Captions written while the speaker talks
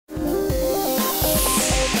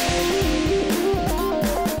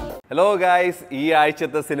Hello guys, ഈ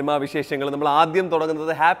ആഴ്ചത്തെ cinema വിശേഷങ്ങൾ നമ്മൾ ആദ്യം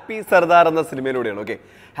തുടങ്ങുന്നത് ഹാപ്പി സർദാർ എന്ന സിനിമയിലൂടെയാണ്. ഓക്കേ,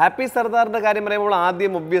 ഹാപ്പി സർദാറിന്റെ കാര്യം പറയുമ്പോൾ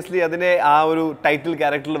ആദ്യം ഒബ്വിയസ്ലി അതിനെ ആ ഒരു ടൈറ്റിൽ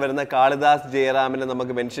ക്യാരക്ടറിൽ വരുന്ന കാളിദാസ് ജയറാമിനെ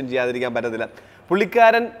നമുക്ക് മെൻഷൻ ചെയ്യാതിരിക്കാൻ പറ്റത്തില്ല.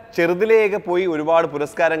 പുള്ളിക്കാരൻ ചെറുതിലേക്ക് പോയി ഒരുപാട്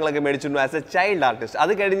പുരസ്കാരങ്ങളൊക്കെ മേടിച്ചിട്ടുണ്ട് ആസ് എ ചൈൽഡ് ആർട്ടിസ്റ്റ്.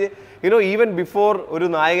 അത് കഴിഞ്ഞ് ഈവൻ ബിഫോർ ഒരു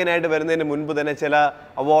നായകനായിട്ട് വരുന്നതിന് മുൻപ് തന്നെ ചില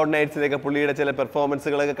അവാർഡ് നൈറ്റ്സിലൊക്കെ പുള്ളിയുടെ ചില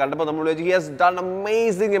പെർഫോമൻസുകളൊക്കെ കണ്ടപ്പോൾ നമ്മൾ വിചാരിച്ചു he has done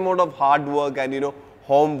amazing amount of hard work and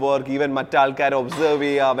homework, even മറ്റാൾക്കാരെ observe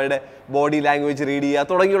ചെയ്യുക, അവരുടെ ബോഡി ലാംഗ്വേജ് റീഡ് ചെയ്യുക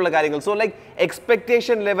തുടങ്ങിയുള്ള കാര്യങ്ങൾ. So like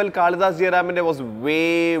expectation level Kalidas ജയറാമിൻ്റെ was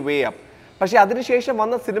way up. പക്ഷേ അതിനുശേഷം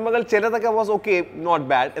വന്ന സിനിമകൾ ചിലതൊക്കെ വാസ് ഓക്കെ, നോട്ട്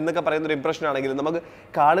ബാഡ് എന്നൊക്കെ പറയുന്നൊരു ഇംപ്രഷൻ ആണെങ്കിലും നമുക്ക്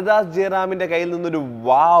കാളിദാസ് ജയറാമിൻ്റെ കയ്യിൽ നിന്നൊരു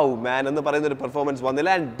വാവ് മാൻ എന്ന് പറയുന്നൊരു പെർഫോമൻസ്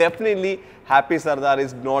വന്നില്ല. And definitely happy Sardar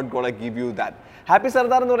is not gonna give you that. Happy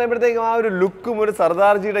Sardar എന്ന് പറയുമ്പോഴത്തേക്കും ആ ഒരു ലുക്കും ഒരു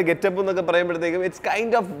സർദാർജിയുടെ ഗെറ്റപ്പ് എന്നൊക്കെ പറയുമ്പോഴത്തേക്കും it's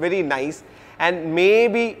kind of very nice. And may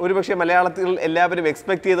be ഒരുപക്ഷെ മലയാളത്തിൽ എല്ലാവരും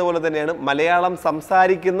എക്സ്പെക്ട് ചെയ്ത പോലെ തന്നെയാണ് മലയാളം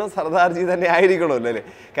സംസാരിക്കുന്ന സർദാർജി തന്നെ ആയിരിക്കണമല്ലോ അല്ലേ.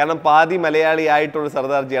 കാരണം പാതി മലയാളി ആയിട്ടുള്ള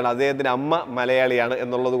സർദാർജിയാണ്, അദ്ദേഹത്തിൻ്റെ അമ്മ മലയാളിയാണ്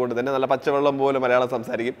എന്നുള്ളത് കൊണ്ട് തന്നെ നല്ല പച്ചവെള്ളം പോലെ മലയാളം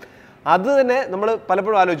സംസാരിക്കും. അത് തന്നെ നമ്മൾ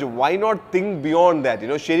പലപ്പോഴും ആലോചിച്ചു, why not think beyond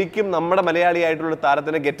that. ശരിക്കും നമ്മുടെ മലയാളി ആയിട്ടുള്ള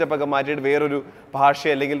താരത്തിൻ്റെ ഗെറ്റപ്പൊക്കെ മാറ്റിയിട്ട് വേറൊരു ഭാഷ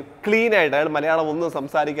അല്ലെങ്കിൽ ക്ലീൻ ആയിട്ട് അയാൾ മലയാളം ഒന്നും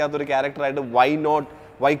സംസാരിക്കാത്തൊരു ക്യാരക്ടറായിട്ട്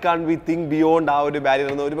Y can't we think beyond ആ ഒരു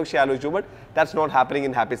ബാരിയർ എന്ന് ഒരുപക്ഷെ ആലോചിച്ചു. But that's not happening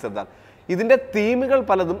in happy Sardar. ഇതിൻ്റെ തീമുകൾ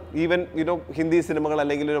പലതും ഈവൻ ഹിന്ദി സിനിമകൾ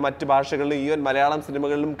അല്ലെങ്കിൽ മറ്റ് ഭാഷകളിലും ഈവൻ മലയാളം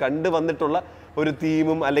സിനിമകളിലും കണ്ടുവന്നിട്ടുള്ള ഒരു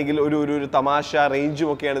തീമും അല്ലെങ്കിൽ ഒരു തമാശ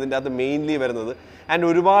റേഞ്ചും ഒക്കെയാണ് ഇതിൻ്റെ അകത്ത് മെയിൻലി വരുന്നത്. ആൻഡ്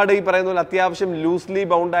ഒരുപാട് ഈ പറയുന്ന പോലെ അത്യാവശ്യം ലൂസ്ലി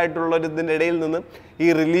ബൗണ്ട് ആയിട്ടുള്ള ഇതിൻ്റെ ഇടയിൽ നിന്ന് ഈ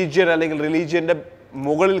റിലീജിയൻ അല്ലെങ്കിൽ റിലീജിയൻ്റെ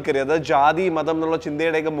മുകളിൽ കയറി, അതായത് ജാതി മതം എന്നുള്ള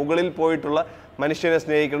ചിന്തയുടെയൊക്കെ മുകളിൽ പോയിട്ടുള്ള മനുഷ്യനെ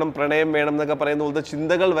സ്നേഹിക്കണം, പ്രണയം വേണം എന്നൊക്കെ പറയുന്ന പോലത്തെ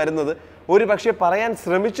ചിന്തകൾ വരുന്നത് ഒരു പക്ഷേ പറയാൻ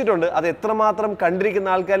ശ്രമിച്ചിട്ടുണ്ട്. അത് എത്രമാത്രം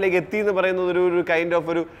കണ്ടിരിക്കുന്ന ആൾക്കാരിലേക്ക് എത്തി എന്ന് പറയുന്നത് ഒരു കൈൻഡ് ഓഫ്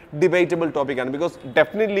ഒരു ഡിബേറ്റബിൾ ടോപ്പിക്കാണ്. Because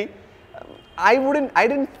definitely I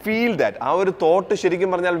didn't feel that. ആ ഒരു തോട്ട് ശരിക്കും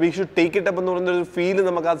പറഞ്ഞാൽ we should take it up എന്ന് പറയുന്നൊരു ഫീല്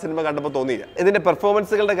നമുക്ക് ആ സിനിമ കണ്ടപ്പോൾ തോന്നിയില്ല. ഇതിൻ്റെ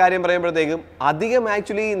പെർഫോമൻസുകളുടെ കാര്യം പറയുമ്പോഴത്തേക്കും അധികം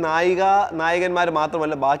ആക്ച്വലി നായകന്മാർ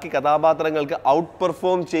മാത്രമല്ല ബാക്കി കഥാപാത്രങ്ങൾക്ക് ഔട്ട്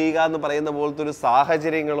പെർഫോം ചെയ്യുക എന്ന് പറയുന്ന പോലത്തെ ഒരു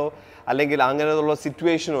സാഹചര്യങ്ങളോ അല്ലെങ്കിൽ അങ്ങനെയുള്ള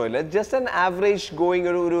സിറ്റുവേഷനോ ഇല്ല. ജസ്റ്റ് ആൻ ആവറേജ്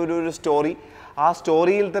ഗോയിങ് ഒരു സ്റ്റോറി. ആ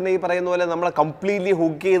സ്റ്റോറിയിൽ തന്നെ ഈ പറയുന്ന പോലെ നമ്മളെ കംപ്ലീറ്റ്ലി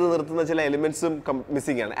ഹുക്ക് ചെയ്ത് നിർത്തുന്ന ചില എലിമെൻസും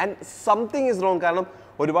മിസ്സിംഗ് ആണ്. And something is wrong. കാരണം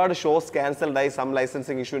ഒരുപാട് ഷോസ് ക്യാൻസൽഡായി, സം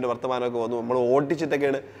ലൈസൻസിങ് ഇഷ്യൂവിൻ്റെ വർത്തമാനമൊക്കെ വന്നു. നമ്മൾ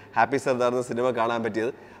ഓടിച്ചിട്ടൊക്കെയാണ് ഹാപ്പി സർദാർ എന്ന സിനിമ കാണാൻ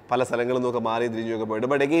പറ്റിയത്. പല സ്ഥലങ്ങളിൽ നിന്നൊക്കെ മാറി തിരിഞ്ഞൊക്കെ പോയിട്ട്.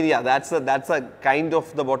 But again that's A kind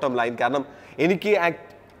of the bottom line. കാരണം എനിക്ക്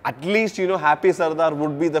at least happy Sardar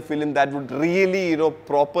would be the film that would really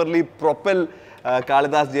properly Propel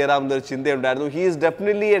Kalidas Jayaram എന്നൊരു ചിന്തയുണ്ടായിരുന്നു. He is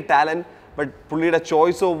definitely A talent. But പുള്ളിയുടെ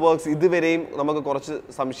ചോയ്സ് ഓഫ് വർക്ക്സ് ഇതുവരെയും നമുക്ക് കുറച്ച്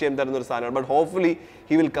സംശയം തരുന്നൊരു സാധനമാണ്. But hopefully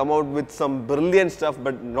he will come out with some brilliant stuff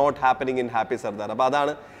but not happening in happy Sardar. അപ്പോൾ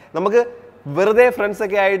അതാണ് നമുക്ക് വെറുതെ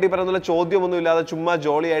ഫ്രണ്ട്സൊക്കെ ആയിട്ട് ഈ പറയുന്ന ചോദ്യമൊന്നും ഇല്ലാതെ ചുമ്മാ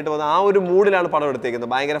ജോളിയായിട്ട് വന്ന് ആ ഒരു മൂഡിലാണ് പടം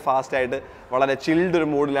എടുത്തേക്കുന്നത്. ഭയങ്കര ഫാസ്റ്റായിട്ട് വളരെ ചിൽഡ് ഒരു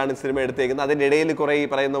മൂഡിലാണ് സിനിമ എടുത്തേക്കുന്നത്. അതിൻ്റെ ഇടയിൽ കുറേ ഈ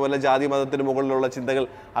പറയുന്ന പോലെ ജാതി മതത്തിന് മുകളിലുള്ള ചിന്തകൾ,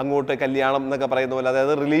 അങ്ങോട്ട് കല്യാണം എന്നൊക്കെ പറയുന്ന പോലെ,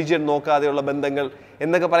 അതായത് റിലീജിയൻ നോക്കാതെയുള്ള ബന്ധങ്ങൾ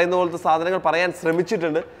എന്നൊക്കെ പറയുന്ന പോലത്തെ സാധനങ്ങൾ പറയാൻ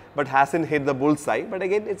ശ്രമിച്ചിട്ടുണ്ട്. But Haasan hit the bull's eye. But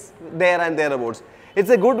again it's there and their അബൌട്ട്സ്.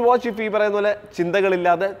 It's A good watch if ഈ പറയുന്ന പോലെ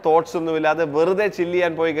ചിന്തകളില്ലാതെ തോട്ട്സ് ഒന്നുമില്ലാതെ വെറുതെ ചില്ല്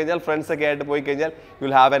ചെയ്യാൻ പോയി കഴിഞ്ഞാൽ, ഫ്രണ്ട്സൊക്കെ ആയിട്ട് പോയി കഴിഞ്ഞാൽ you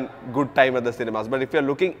will have an good time at the cinemas. But if you are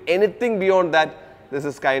looking anything beyond that, this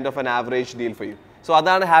is kind of N average deal for you. So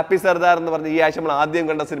അതാണ് ഹാപ്പി സർദാർ എന്ന് പറഞ്ഞ് ഈ ആഴ്ച നമ്മൾ ആദ്യം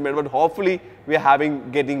കണ്ട സിനിമയാണ്. But hopefully V are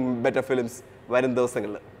getting better films വരും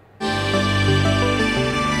ദിവസങ്ങളിൽ.